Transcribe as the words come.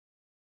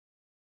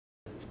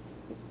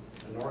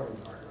the northern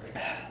part,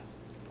 right?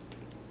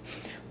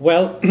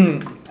 Well,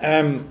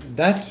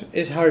 that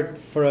is hard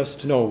for us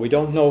to know. We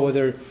don't know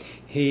whether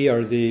he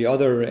or the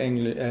other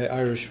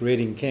Irish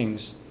raiding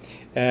kings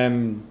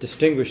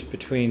distinguished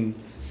between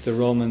the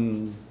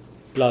Roman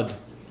blood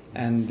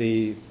and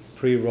the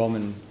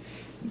pre-Roman.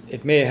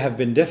 It may have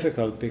been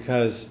difficult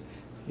because,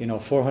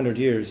 400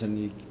 years and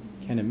you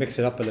kind of mix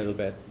it up a little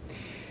bit.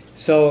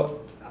 So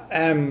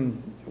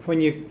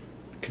when you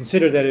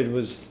consider that it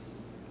was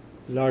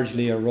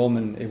largely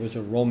it was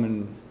a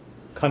Roman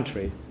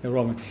country,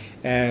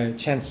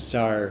 chances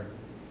are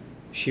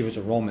she was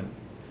a Roman,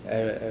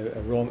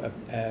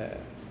 a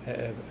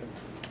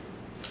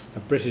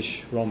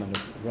British Roman,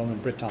 a Roman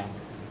Briton.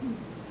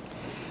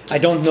 I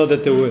don't know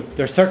that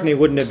there certainly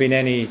wouldn't have been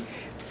any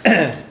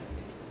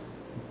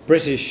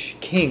British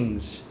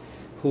kings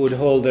who would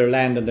hold their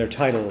land and their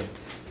title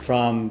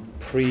from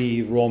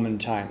pre-Roman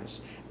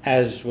times,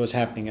 as was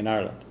happening in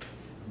Ireland.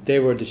 They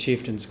were the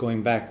chieftains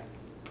going back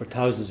for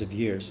thousands of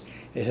years.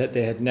 They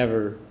had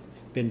never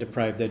been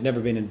deprived. They'd never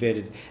been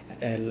invaded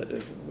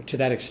to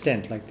that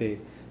extent, like the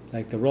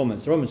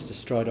Romans. The Romans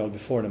destroyed all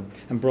before them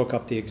and broke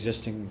up the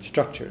existing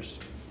structures.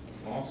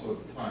 Also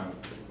at the time,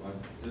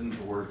 didn't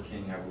the word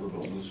king have a little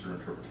bit looser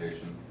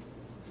interpretation?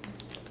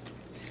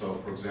 So,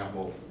 for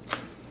example,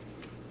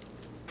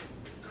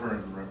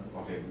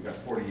 we've got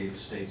 48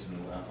 states in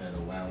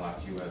the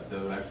landlocked U.S. There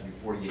would actually be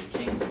 48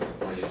 kings instead of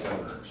 48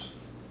 governors.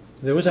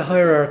 There was a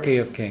hierarchy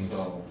of kings.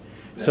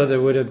 So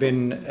there would have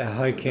been a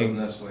high king. It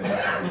doesn't necessarily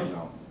have to be,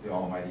 the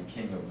almighty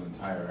king of the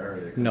entire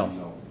area. It could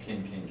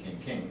be,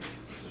 king.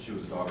 So she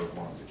was a daughter of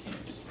one of the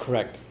kings.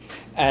 Correct.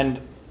 And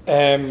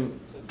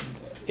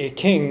a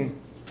king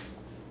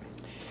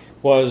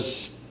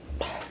was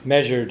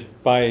measured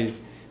by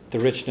the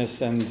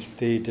richness and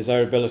the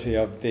desirability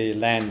of the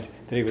land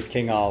that he was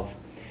king of.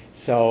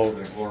 So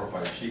a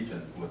glorified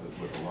chieftain with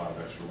a lot of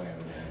extra land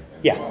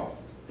and yeah. wealth.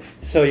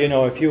 So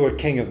if you were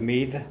king of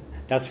Meath,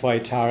 that's why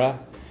Tara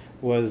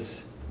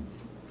was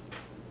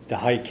the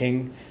high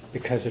king,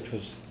 because it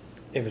was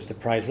the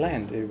prized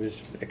land. It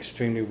was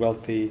extremely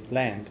wealthy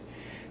land.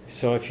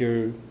 So if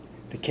you're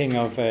the king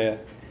of a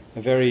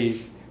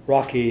very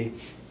rocky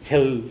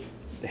hill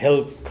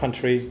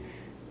country,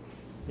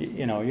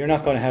 you're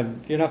not going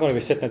to be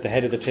sitting at the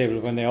head of the table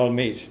when they all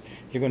meet.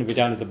 You're going to be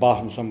down at the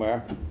bottom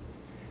somewhere.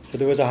 So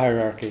there was a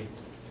hierarchy.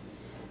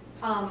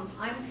 I'm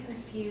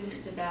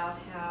confused about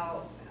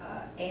how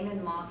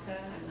Eamon Macha,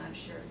 I'm not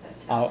sure if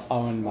that's how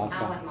Eamon Macha.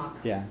 Eamon Macha.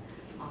 Yeah.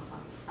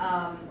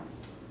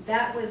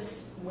 That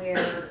was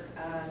where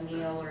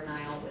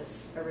Niall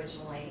was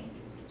originally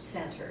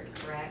centered,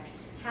 correct?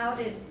 How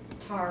did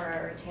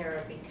Tara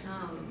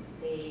become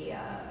the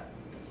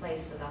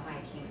place of the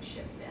high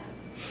kingship then?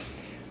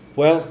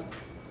 Well,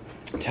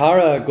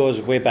 Tara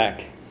goes way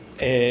back.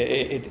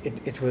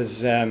 It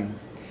was the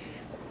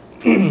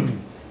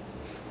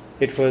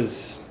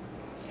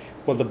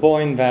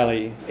Boyne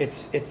Valley.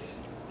 It's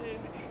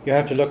you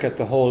have to look at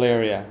the whole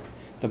area.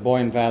 The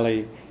Boyne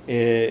Valley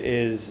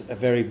is a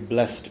very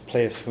blessed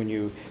place when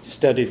you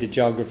study the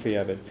geography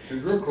of it.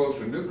 It's real close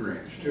to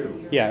Newgrange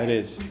too. Yeah, it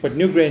is. But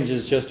Newgrange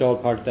is just all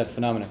part of that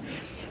phenomenon.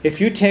 If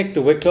you take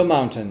the Wicklow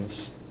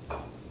Mountains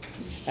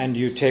and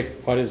you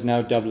take what is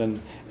now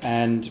Dublin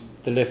and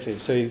the Liffey,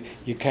 so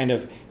you kind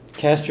of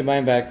cast your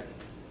mind back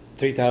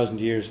 3,000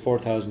 years,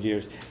 4,000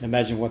 years, and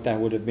imagine what that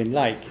would have been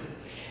like.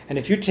 And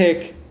if you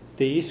take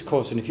the East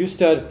Coast, and if you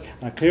stood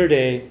on a clear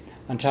day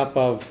on top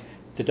of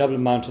the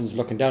Dublin Mountains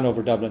looking down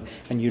over Dublin,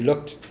 and you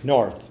looked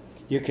north,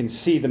 you can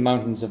see the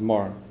mountains of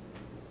Mourne.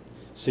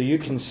 So you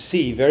can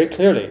see very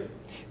clearly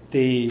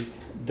the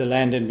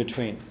land in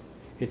between.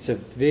 It's a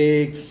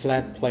big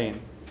flat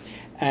plain.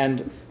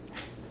 And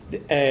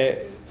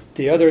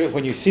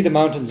when you see the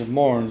mountains of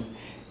Mourne,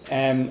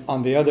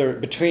 on the other,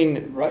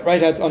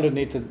 right out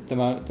underneath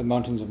the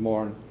mountains of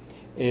Mourne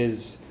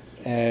is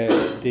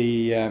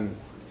the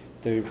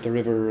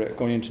river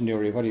going into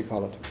Newry. What do you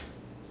call it?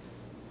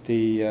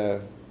 The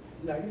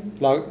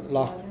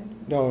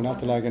no, not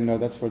the Lagan. No,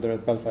 that's where they're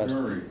at Belfast.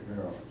 Newry,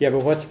 yeah,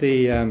 but what's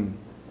the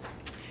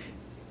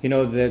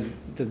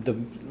the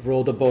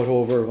row the boat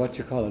over? What do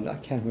you call it? I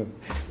can't remember.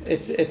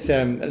 It's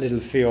a little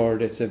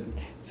fjord. It's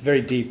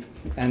very deep,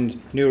 and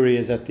Newry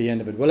is at the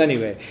end of it. Well,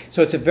 anyway,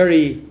 so it's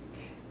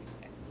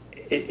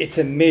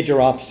a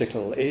major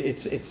obstacle.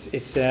 It's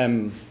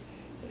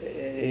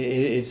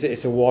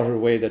a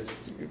waterway that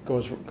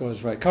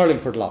goes right.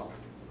 Carlingford Lough.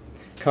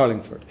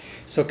 Carlingford.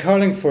 So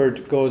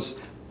Carlingford goes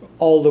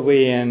all the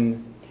way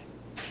in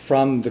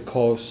from the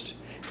coast,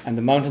 and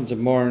the mountains of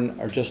Mourne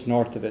are just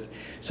north of it.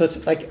 So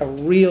it's like a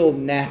real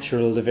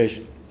natural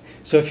division.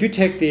 So if you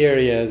take the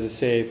area, as I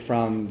say,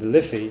 from the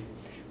Liffey,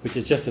 which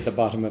is just at the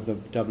bottom of the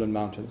Dublin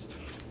Mountains,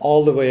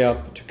 all the way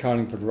up to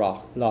Carlingford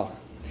Lough,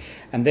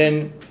 and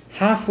then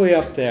halfway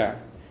up there,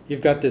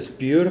 you've got this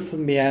beautiful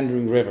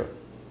meandering river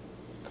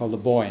called the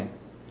Boyne,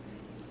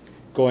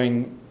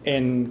 going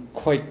in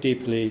quite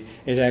deeply.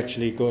 It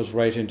actually goes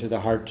right into the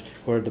heart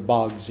where the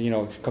bogs,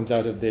 it comes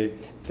out of the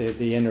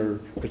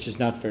inner, which is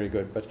not very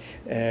good. But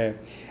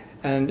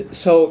and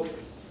so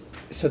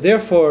so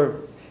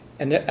therefore,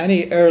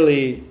 any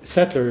early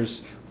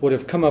settlers would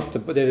have come up,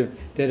 they'd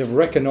have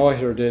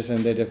reconnoitered it, and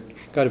they'd have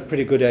got a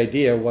pretty good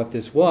idea what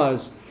this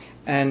was,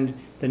 and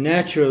the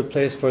natural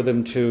place for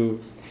them to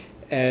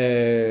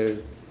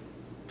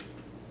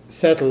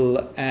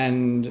settle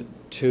and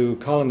to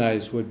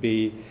colonize would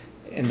be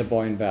in the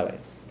Boyne Valley.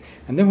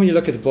 And then when you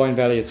look at the Boyne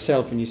Valley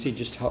itself, and you see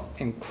just how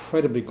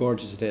incredibly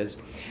gorgeous it is,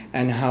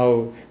 and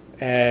how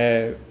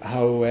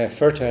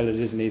fertile it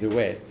is in either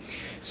way.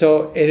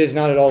 So it is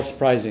not at all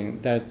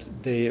surprising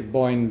that the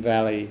Boyne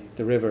Valley,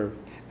 the river,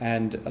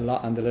 and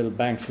the little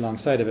banks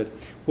alongside of it,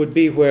 would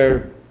be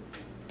where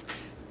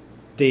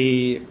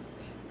the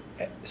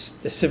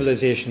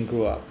civilization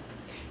grew up.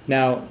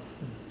 Now,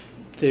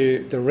 the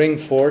ring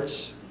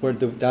forts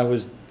that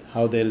was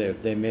how they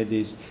lived. They made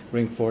these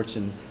ring forts,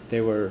 and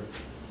they were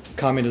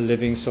communal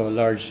living, so a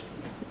large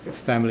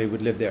family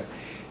would live there.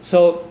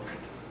 So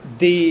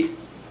the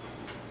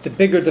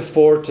bigger the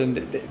fort, and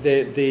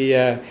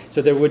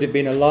so there would have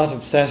been a lot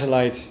of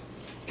satellite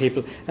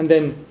people, and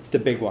then the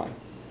big one.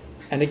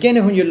 And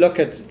again, when you look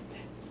at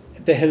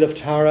the hill of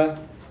Tara,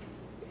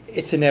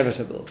 it's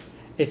inevitable.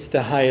 It's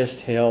the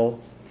highest hill.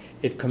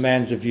 It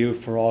commands a view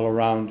for all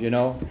around,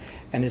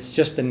 and it's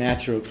just the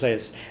natural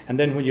place. And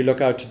then when you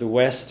look out to the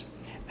west,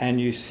 and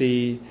you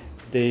see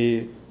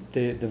the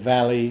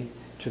valley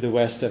to the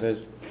west of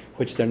it,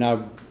 which they're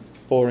now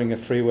boring a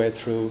freeway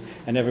through,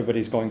 and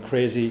everybody's going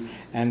crazy,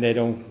 and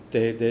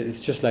it's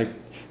just like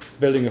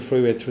building a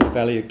freeway through the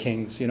Valley of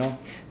Kings,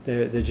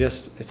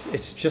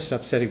 it's just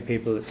upsetting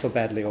people so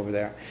badly over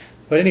there.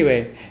 But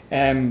anyway,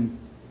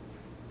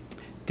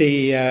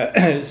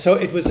 so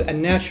it was a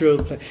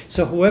natural place.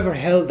 So whoever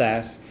held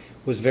that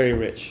was very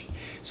rich.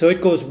 So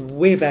it goes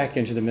way back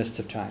into the mists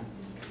of time.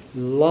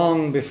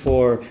 Long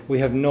before, we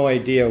have no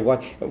idea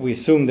what, we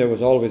assume there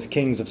was always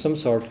kings of some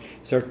sort,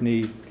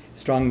 certainly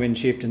strongmen,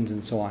 chieftains,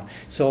 and so on.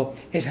 So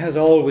it has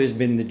always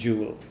been the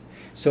jewel.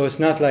 So it's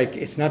not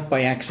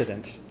by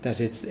accident that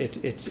it's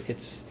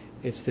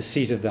the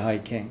seat of the High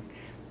King,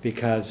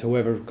 because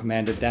whoever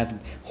commanded that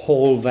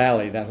whole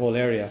valley, that whole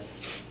area,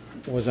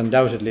 was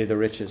undoubtedly the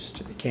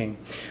richest king.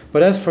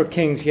 But as for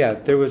kings, yeah,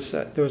 there was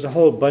a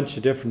whole bunch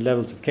of different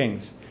levels of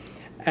kings,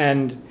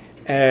 and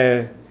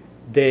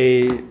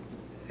they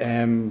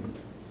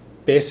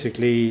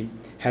basically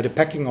had a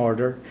pecking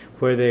order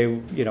where they,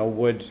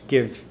 would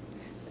give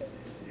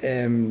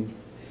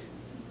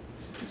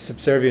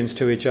subservience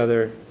to each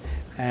other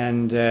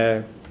and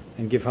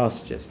give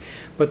hostages.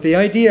 But the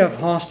idea of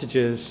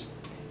hostages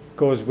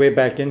goes way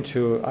back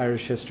into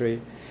Irish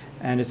history,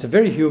 and it's a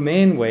very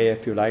humane way,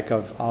 if you like,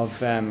 of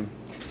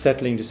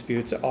settling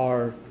disputes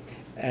or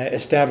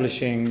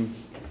establishing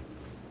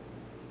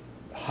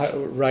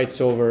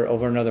rights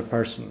over another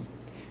person.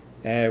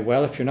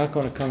 Well, if you're not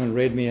going to come and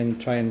raid me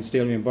and try and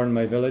steal me and burn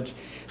my village,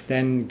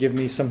 then give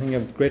me something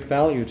of great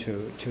value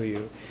to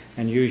you.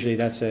 And usually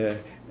that's a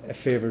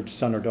favoured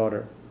son or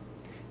daughter.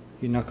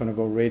 You're not going to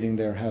go raiding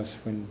their house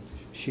when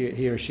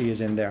he or she is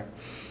in there.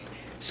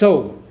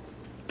 So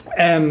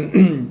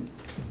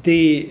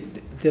the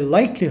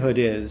likelihood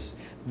is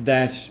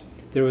that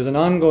there was an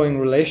ongoing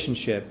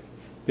relationship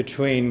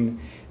between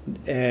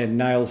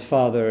Niall's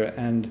father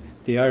and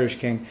the Irish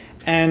king,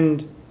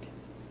 and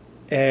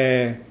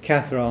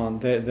Catherine,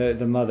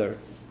 the mother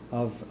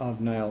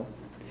of Niall.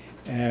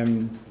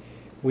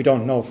 We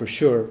don't know for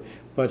sure,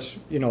 but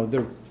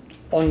there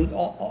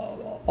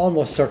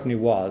almost certainly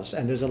was,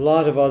 and there's a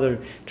lot of other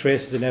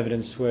traces and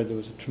evidence where there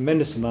was a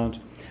tremendous amount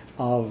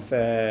of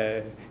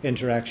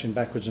interaction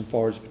backwards and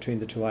forwards between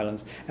the two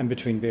islands and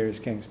between various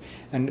kings.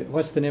 And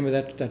what's the name of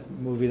that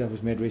movie that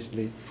was made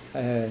recently?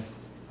 I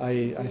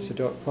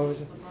Sador. What was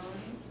it?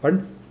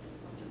 Pardon?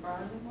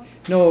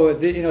 No, it's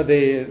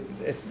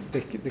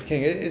the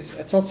king.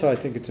 It's also, I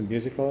think it's a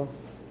musical.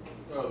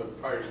 Oh, the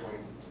Pirates one.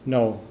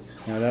 No,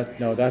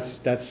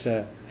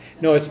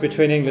 it's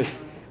between English.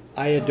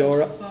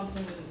 Isadora.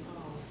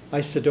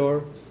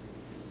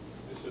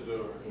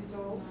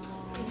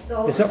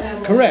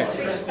 Correct.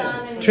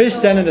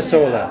 Tristan and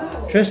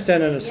Isolde.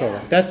 Tristan and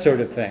Isolde. That sort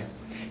of thing.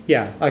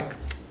 Yeah,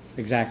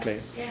 exactly.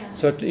 Yeah.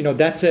 So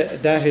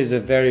that is a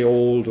very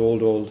old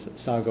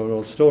saga,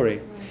 old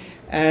story,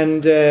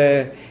 and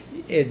it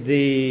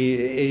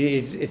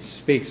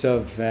speaks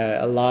of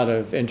a lot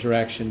of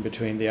interaction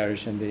between the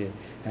Irish and the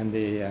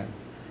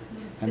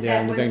But island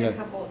that of was England. a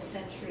couple of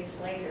centuries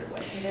later,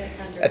 wasn't it,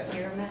 under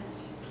Dermot,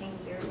 King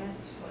Dermot?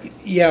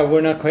 Yeah,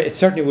 we're not quite. It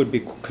certainly would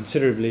be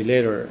considerably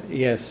later,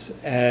 yes.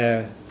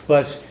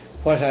 But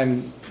what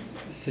I'm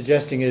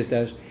suggesting is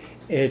that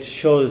it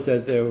shows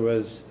that there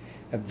was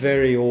a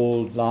very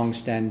old,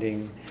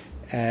 long-standing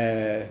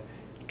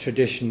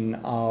tradition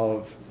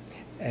of,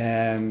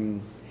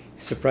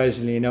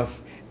 surprisingly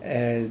enough,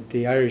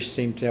 the Irish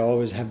seem to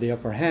always have the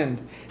upper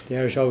hand. The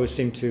Irish always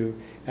seem to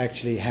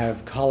actually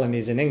have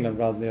colonies in England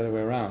rather than the other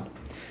way around.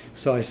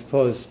 So I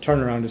suppose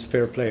turnaround is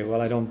fair play.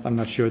 Well, I'm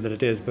not sure that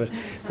it is, but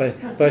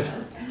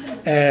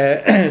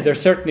there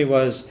certainly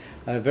was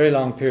a very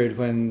long period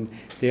when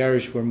the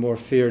Irish were more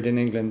feared in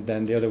England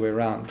than the other way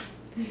around.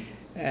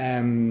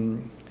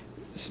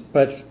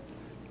 But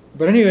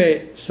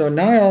anyway, so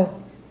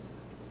Niall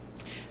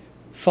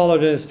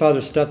followed in his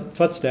father's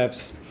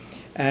footsteps,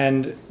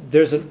 and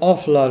there's an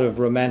awful lot of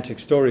romantic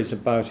stories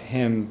about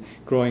him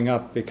growing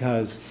up,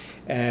 because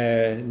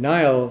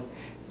Niall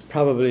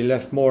probably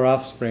left more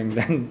offspring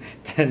than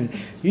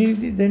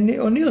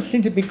O'Neill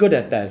seemed to be good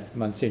at that,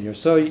 Monsignor.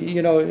 So,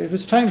 you know, it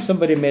was time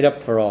somebody made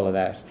up for all of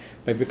that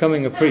by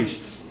becoming a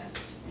priest.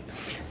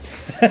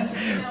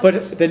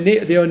 But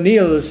the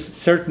O'Neills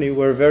certainly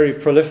were very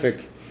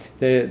prolific.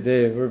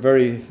 They were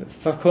very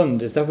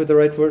fecund. Is that what the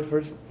right word for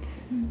it?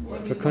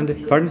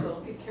 Fecund? Pardon?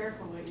 Be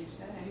careful what you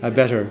say. I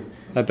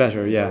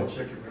better, yeah. Double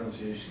check your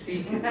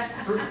pronunciation.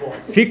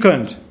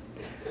 Fecund.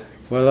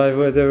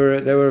 Well, they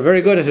were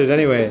very good at it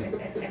anyway.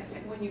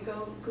 When you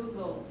go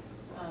Google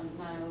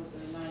Niall,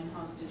 the 9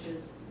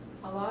 hostages,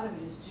 a lot of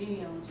it is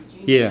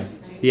genealogy. Yeah,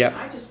 yeah.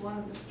 I just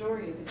wanted the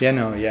story of it. Yeah,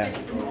 no, yeah. I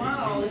didn't want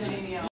all the genealogy.